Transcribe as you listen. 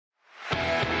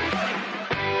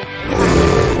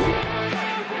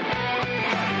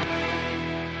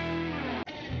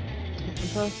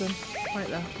person. Right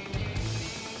there.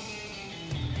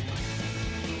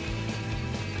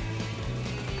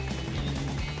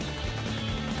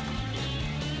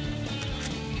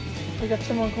 We got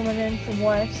someone coming in from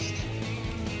west.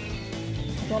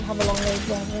 I don't have a long range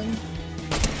on them.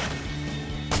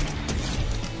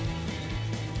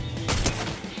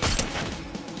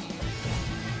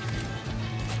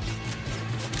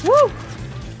 Woo!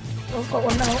 Oh, got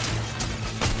one now.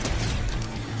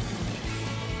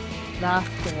 That's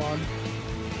the one.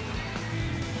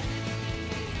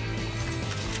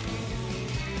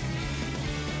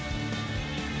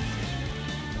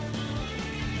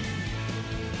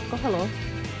 Oh, hello.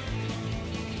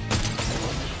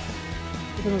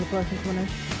 There's another person coming in.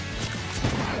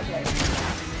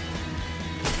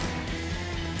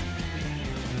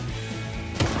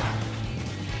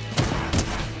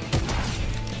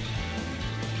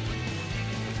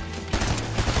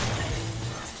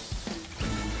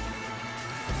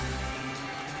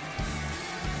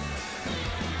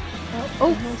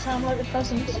 Oh, no sound like the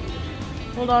presents.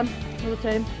 Hold on, another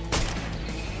team.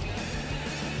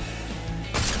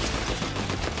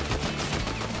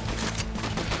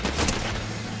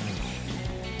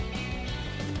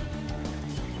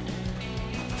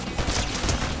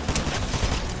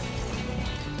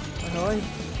 Ahoy.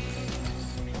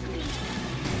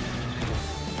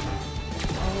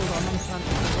 Oh, hold on, I'm trying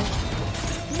to...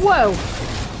 Whoa!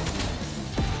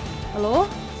 Hello?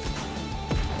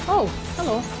 Oh,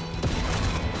 hello.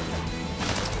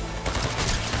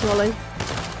 Rolly.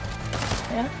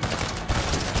 Yeah?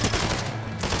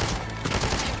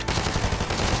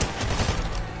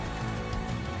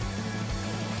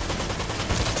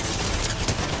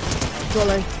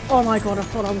 Rolly. Oh my god, I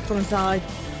thought I was gonna die.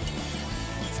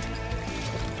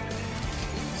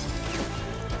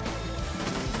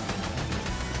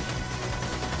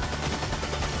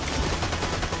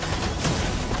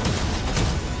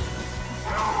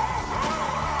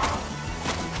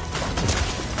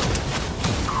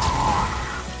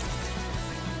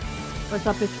 Where's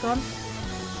that bitch gone?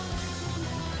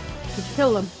 Did you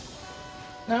kill them?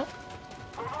 No?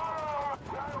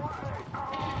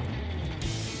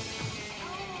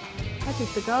 Where did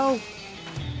they go?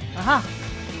 Aha!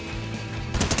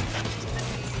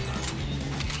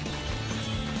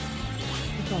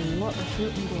 There's a lot of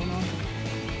shooting going on.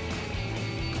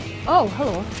 Oh,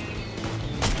 hello.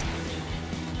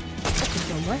 That's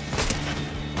a done way.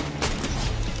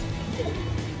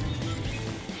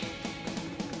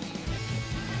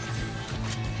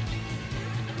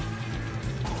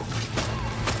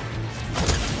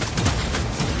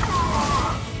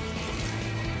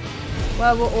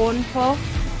 Where we're on for?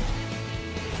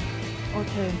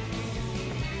 Okay.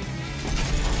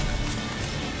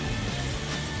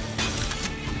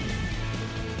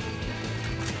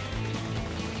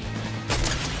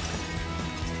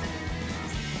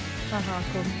 Haha,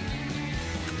 come.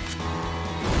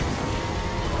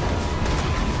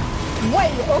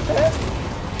 Wait, okay.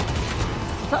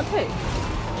 Is that it?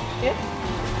 Yeah.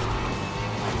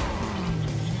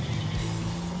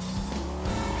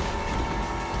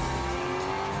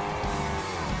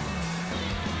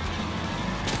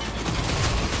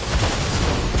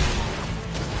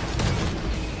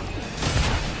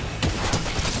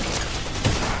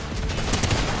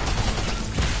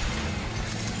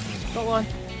 Got one.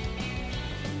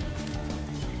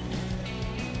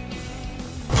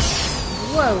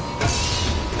 Whoa!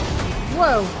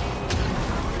 Whoa!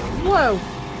 Whoa!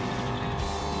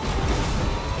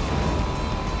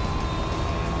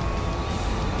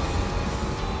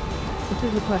 This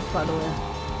is a quest, by the way.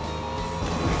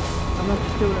 I'm not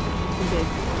just doing it because it's big.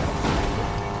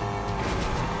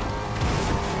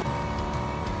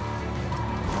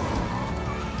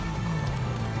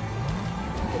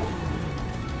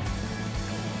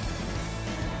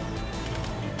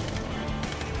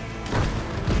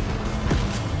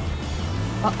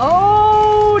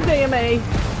 Oh, dear me!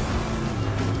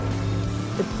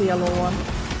 It's the yellow one.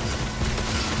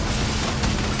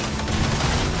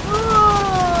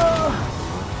 Oh.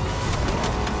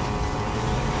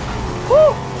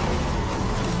 Woo!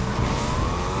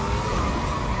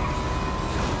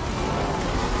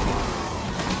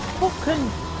 Fucking.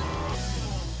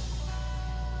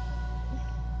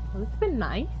 Well, it's been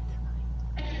nice.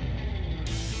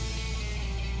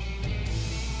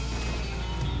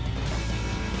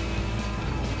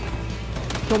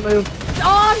 Don't move.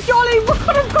 Oh, Jolly, we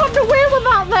could have gotten away with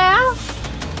that there!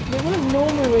 They would have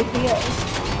normally with here.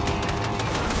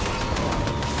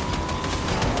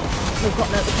 We've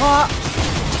gotten out the car.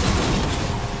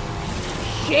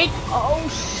 Shit! Oh,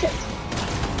 shit.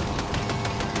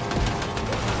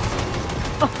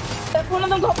 Oh. One of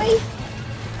them got me.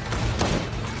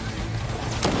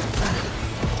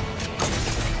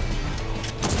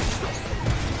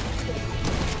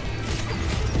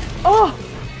 Oh!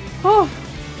 Oh!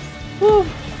 Oh!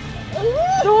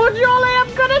 Oh, Jolly,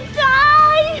 I'm gonna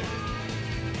die!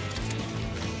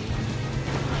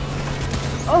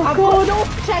 Oh, I've God! got no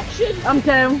protection! I'm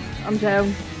down. I'm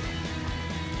down.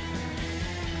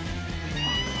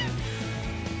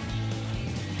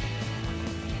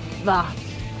 That.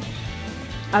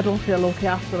 I don't feel okay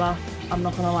after that. I'm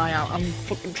not gonna lie, I'm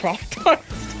fucking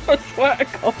traumatized. I swear to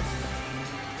God.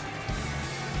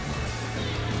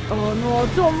 Oh no,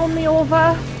 don't run me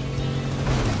over.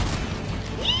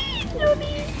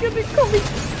 Johnny, give me coming.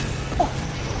 Oh.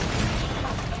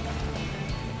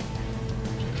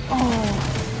 Oh.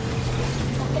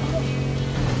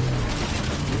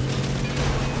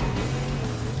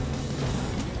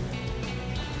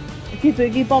 Boogie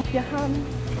boogie bump your hand.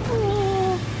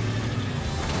 Oh.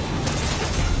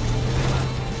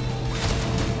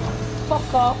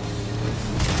 Fuck off.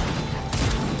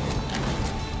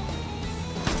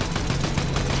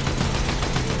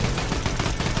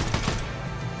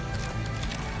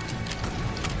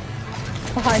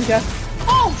 Behind you.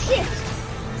 Oh shit!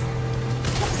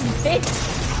 Fucking bitch!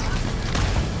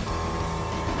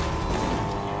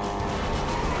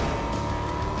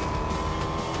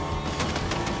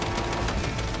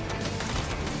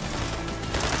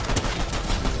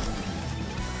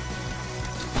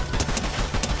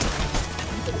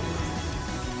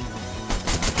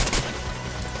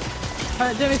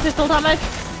 Alright, do me pistol damage.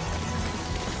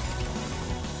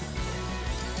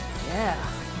 Yeah.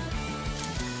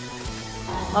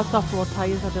 That's off road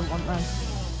tyres, I didn't want them.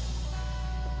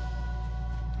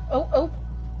 Oh, oh.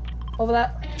 Over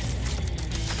there.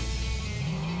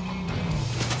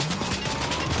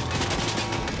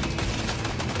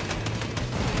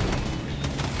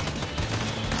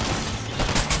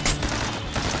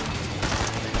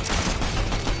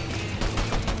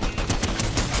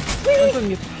 I'll bring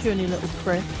you puny little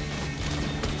prick.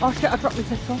 Oh shit, I dropped my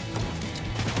pistol.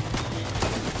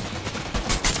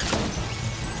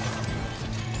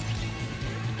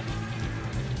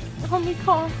 Look on me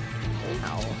car.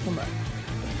 Ow, something.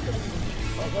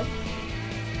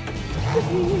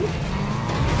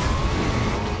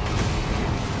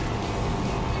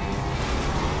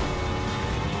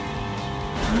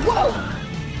 Whoa!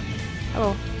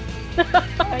 Hello.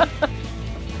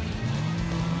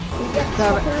 We get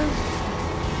Damn it. suckers.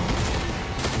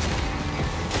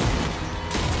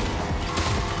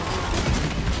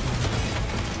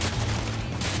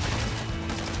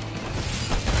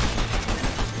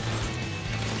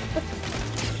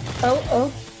 Oh, oh.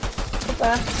 Up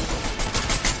there.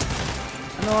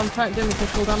 I know I'm trying to do my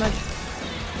pistol damage.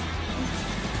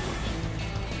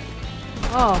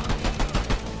 Oh.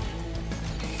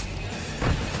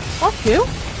 Fuck you.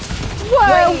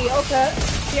 Whoa! Wait, okay.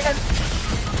 Yeah.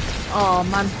 Oh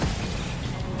man.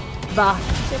 That.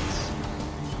 Shit.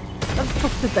 Where the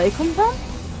fuck did they come from?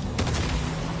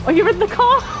 Oh, you're in the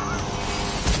car?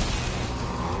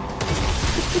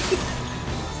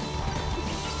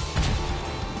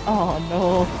 Oh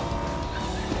no.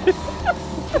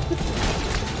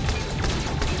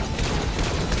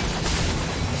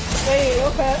 Wait,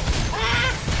 okay.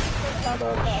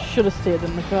 Should have stayed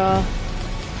in the car.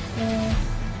 Yeah.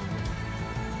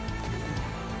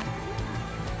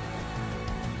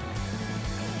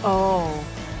 Oh.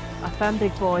 I found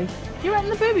Big Boy. You went in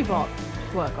the booby box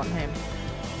to work on him.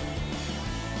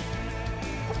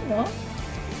 No.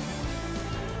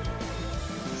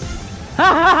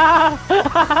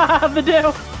 The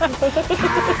deal.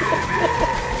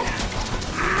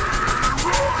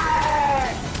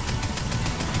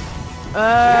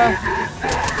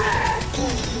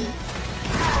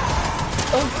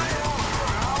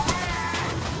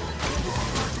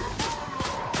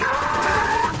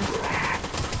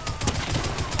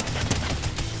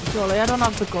 Surely I don't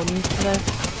have the guns for this.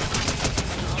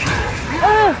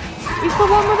 He's the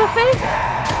one with the face.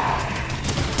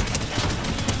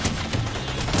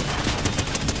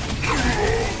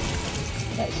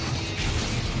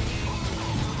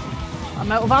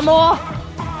 I'm out of ammo!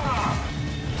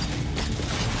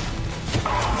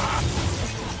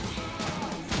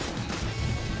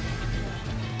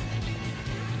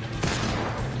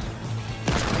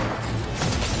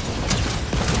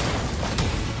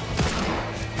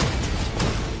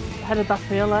 Headed back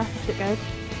for you there, dickhead.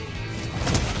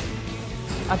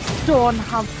 I don't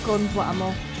have guns with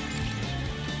ammo.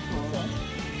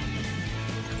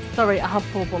 Sorry, I have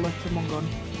 4 bullets in one gun.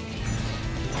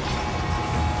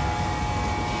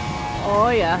 Oh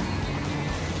yeah.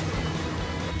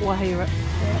 Oh, I hear it.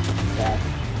 Yeah.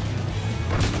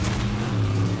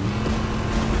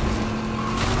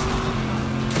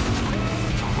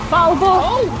 Battle bus!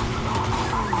 Oh!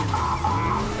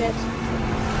 Shit.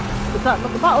 Is that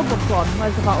not the battle bus one?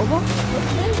 Where's the battle bus?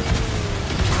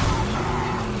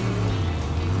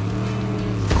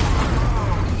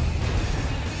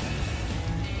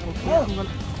 Okay, Oh.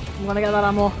 I'm gonna get that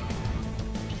ammo.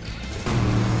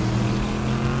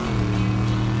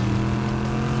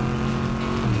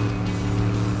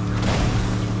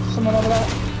 Someone over there.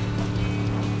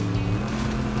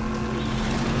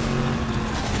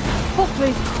 Fuck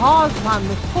these cars, man.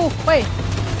 They're so quick.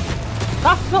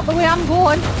 That's not the way I'm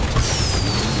going.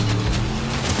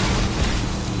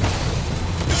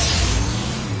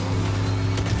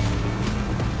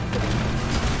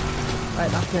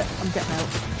 Right, that's it. I'm getting out.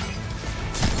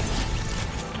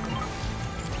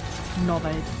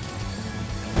 Knobhead.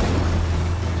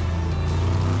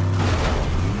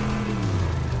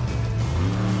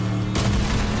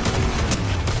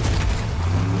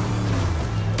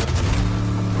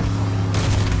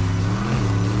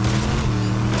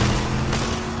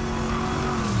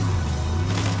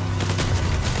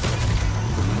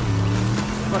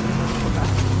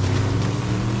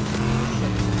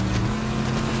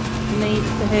 Needs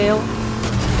to heal.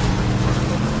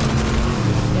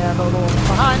 Yeah, the one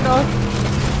behind us.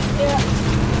 Yeah.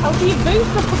 How do you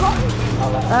boost? I've forgotten.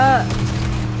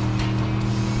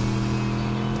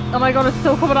 Oh my god, it's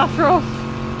still coming after us.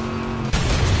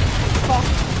 Fuck.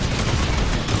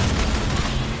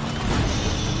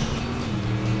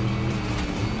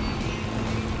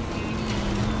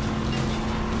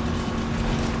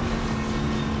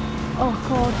 Oh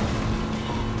god.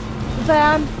 The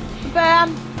van! The van!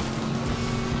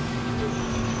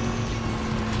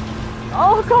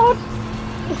 Oh god!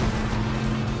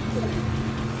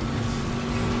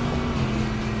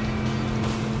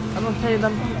 I don't see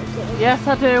them. Yes,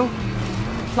 I do.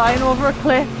 Flying over a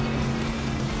cliff.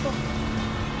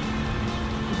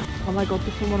 Oh my god,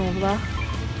 there's someone over there.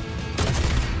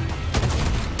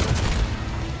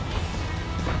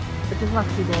 It doesn't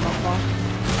actually go that far.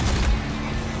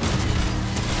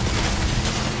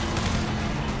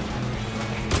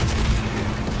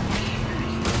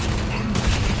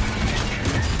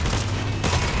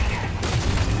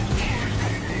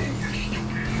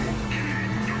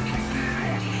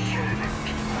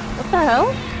 What the hell?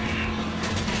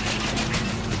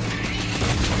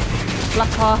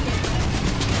 Black car.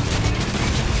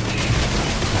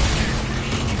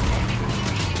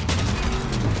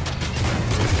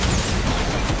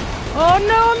 Oh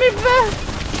no, I'm in vest!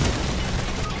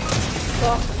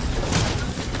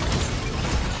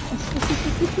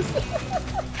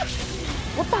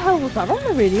 What the hell was that on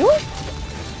the radio?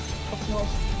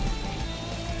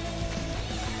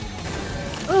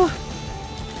 Ugh.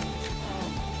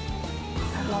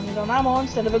 I landed on ammo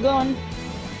instead of a gun.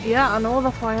 Yeah, I know,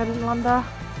 that's why I didn't land there.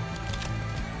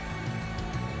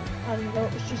 I didn't know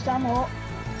it was just ammo.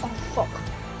 Oh fuck.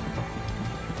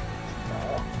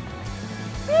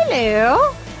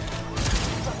 Hello?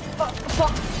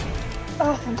 Fuck.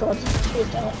 Oh thank god. She's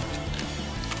done it.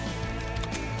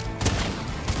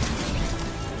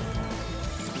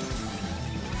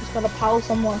 Just got a pal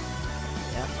somewhere.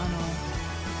 Yeah, I know.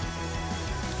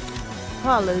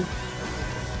 Well, there's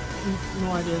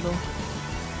no idea though.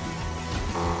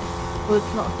 Well,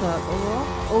 it's not a circle though.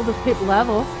 Oh, there's people there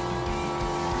though.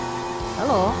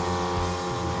 Hello.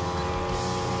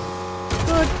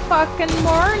 Good fucking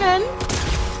morning.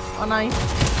 Oh, nice.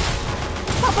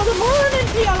 Top of the morning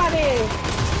to you, laddie!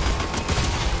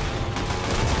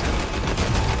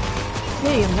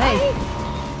 Hey, mate.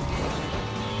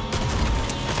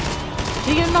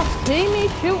 Do you not see me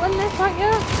shooting this at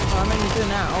you? Well, I mean you do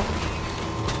now.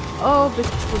 Oh, this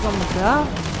was on the ground.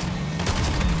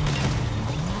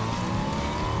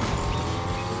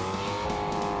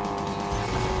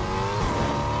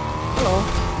 Hello.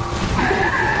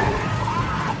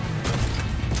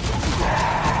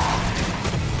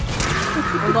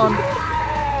 Hold on.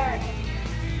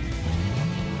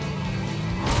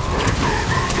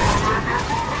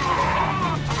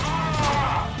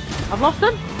 I've lost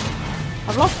him.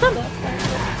 I've lost him.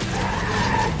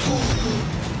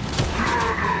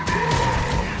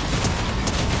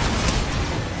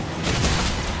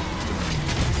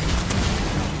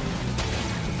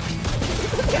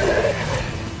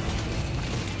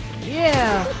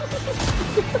 Yeah.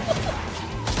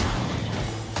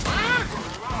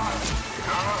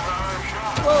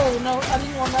 Whoa, no, I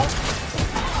didn't want that.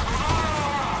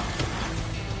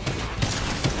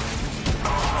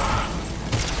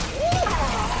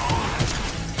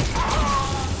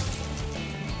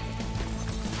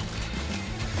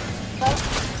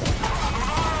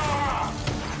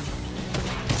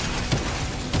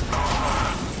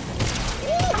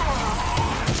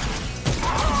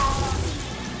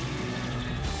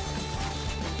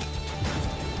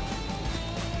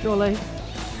 Jolie.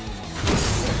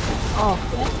 Oh.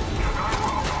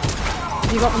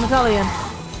 You got the medallion?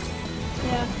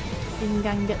 Yeah. You can go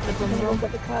and get the drum I'll roll.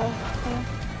 get the car. Yeah.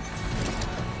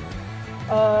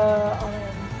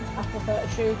 I prefer to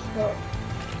shoot, but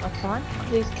That's fine.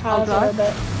 these cars I'll are a drive.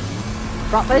 bit...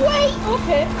 Rapid. Wait!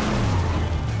 Okay.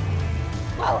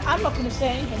 Well, I'm not going to say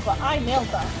anything, but I nailed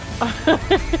that.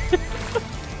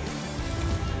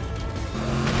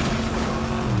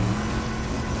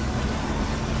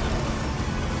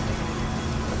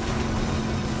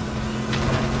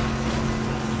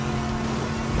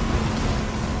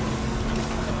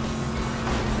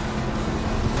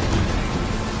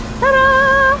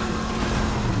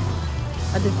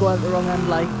 I did go out the wrong end,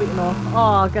 like, but you know.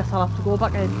 Oh, I guess I'll have to go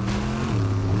back in.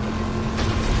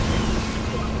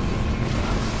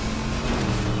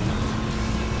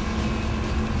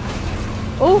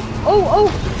 Oh, oh, oh!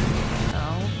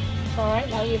 No. Alright,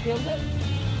 now you've healed it.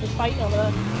 There's fighting over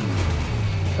there.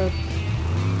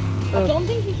 I don't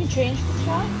think you can change the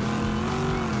chat.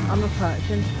 I'm not trying to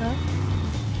change that.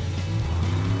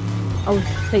 I was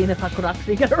seeing if I could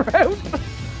actually get around.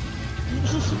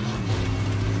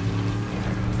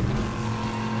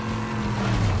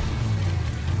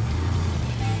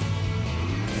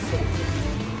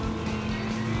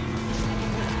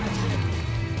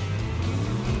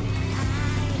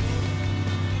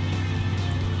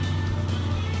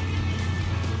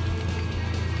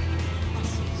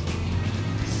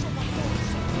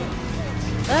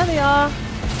 There they are.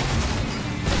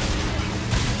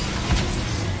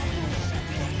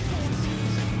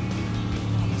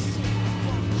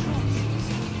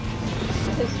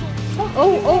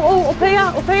 Oh, oh, oh, up here,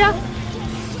 up here.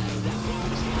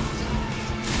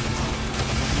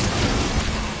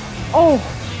 Oh.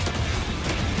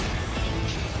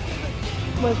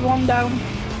 There's one down.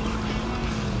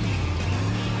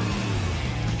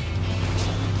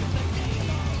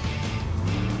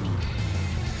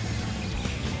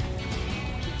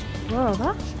 Where are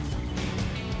they?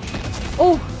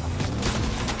 Oh!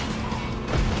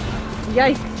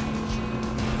 Yikes!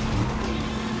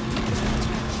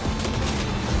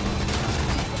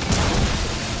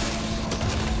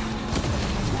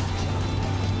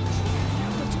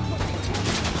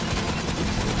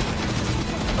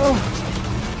 Oh!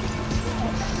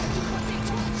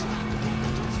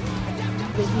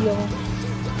 The heal.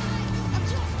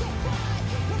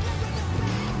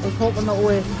 I was hoping that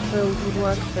way through would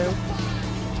work too.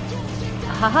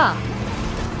 Haha!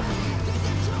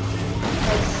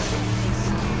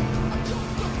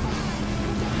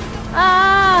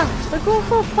 Ah! They go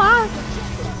so fast!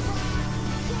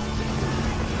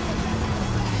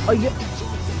 Oh, you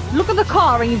look at the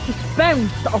car and you just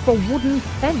bounced off a wooden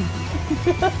fence.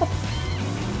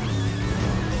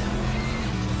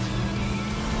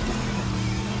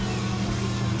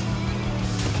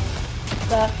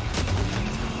 There.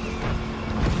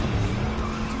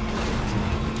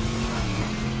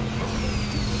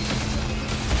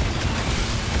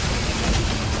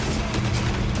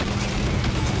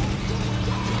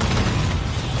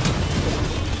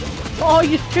 Oh,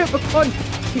 you stupid cunt!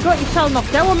 You got yourself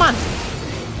knocked out, man!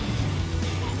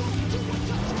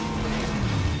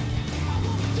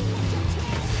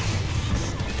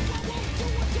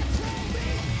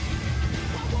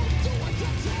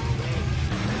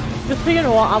 Just so you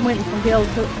know, I'm waiting for Gale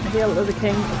to the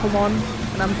King to come on,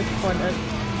 and I'm disappointed.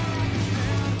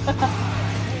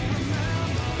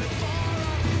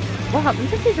 What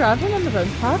happens if you're driving on the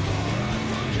bounce pad?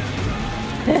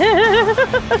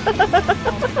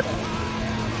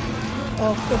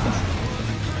 Oh, goodness.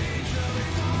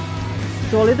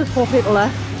 Surely there's 4 people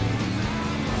left.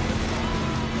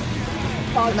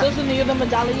 Oh, it does in the other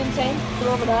medallion thing.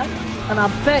 They're over there. And I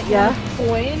bet ya.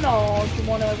 Go in, or do you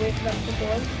want to wait for them to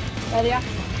go in? There they are.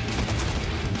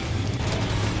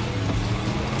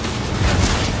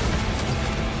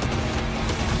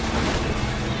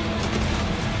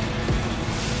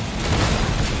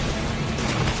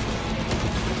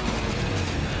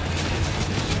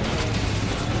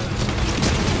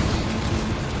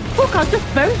 Fuck, I just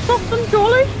bounced off them,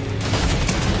 Jolly.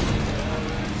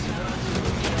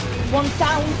 One's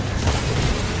down.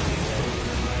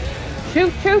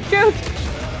 Shoot, shoot, shoot.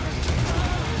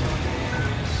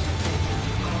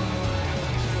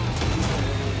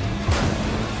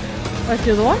 Where's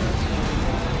the other one?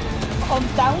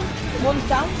 One's down. One's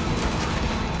down.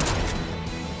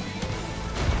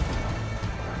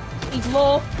 He's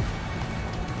low.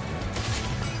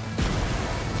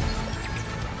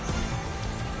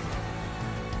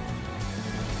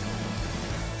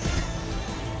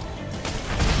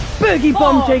 Boogie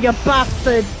bombed you, you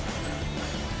bastard!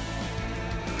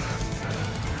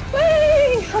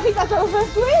 Whee! I That's our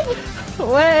first win!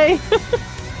 Way!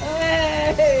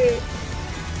 Hey!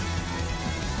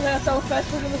 That's our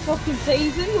first win of the fucking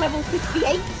season, level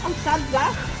 58, how sad's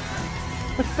that?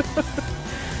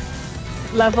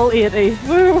 Level 80.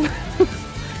 Woo!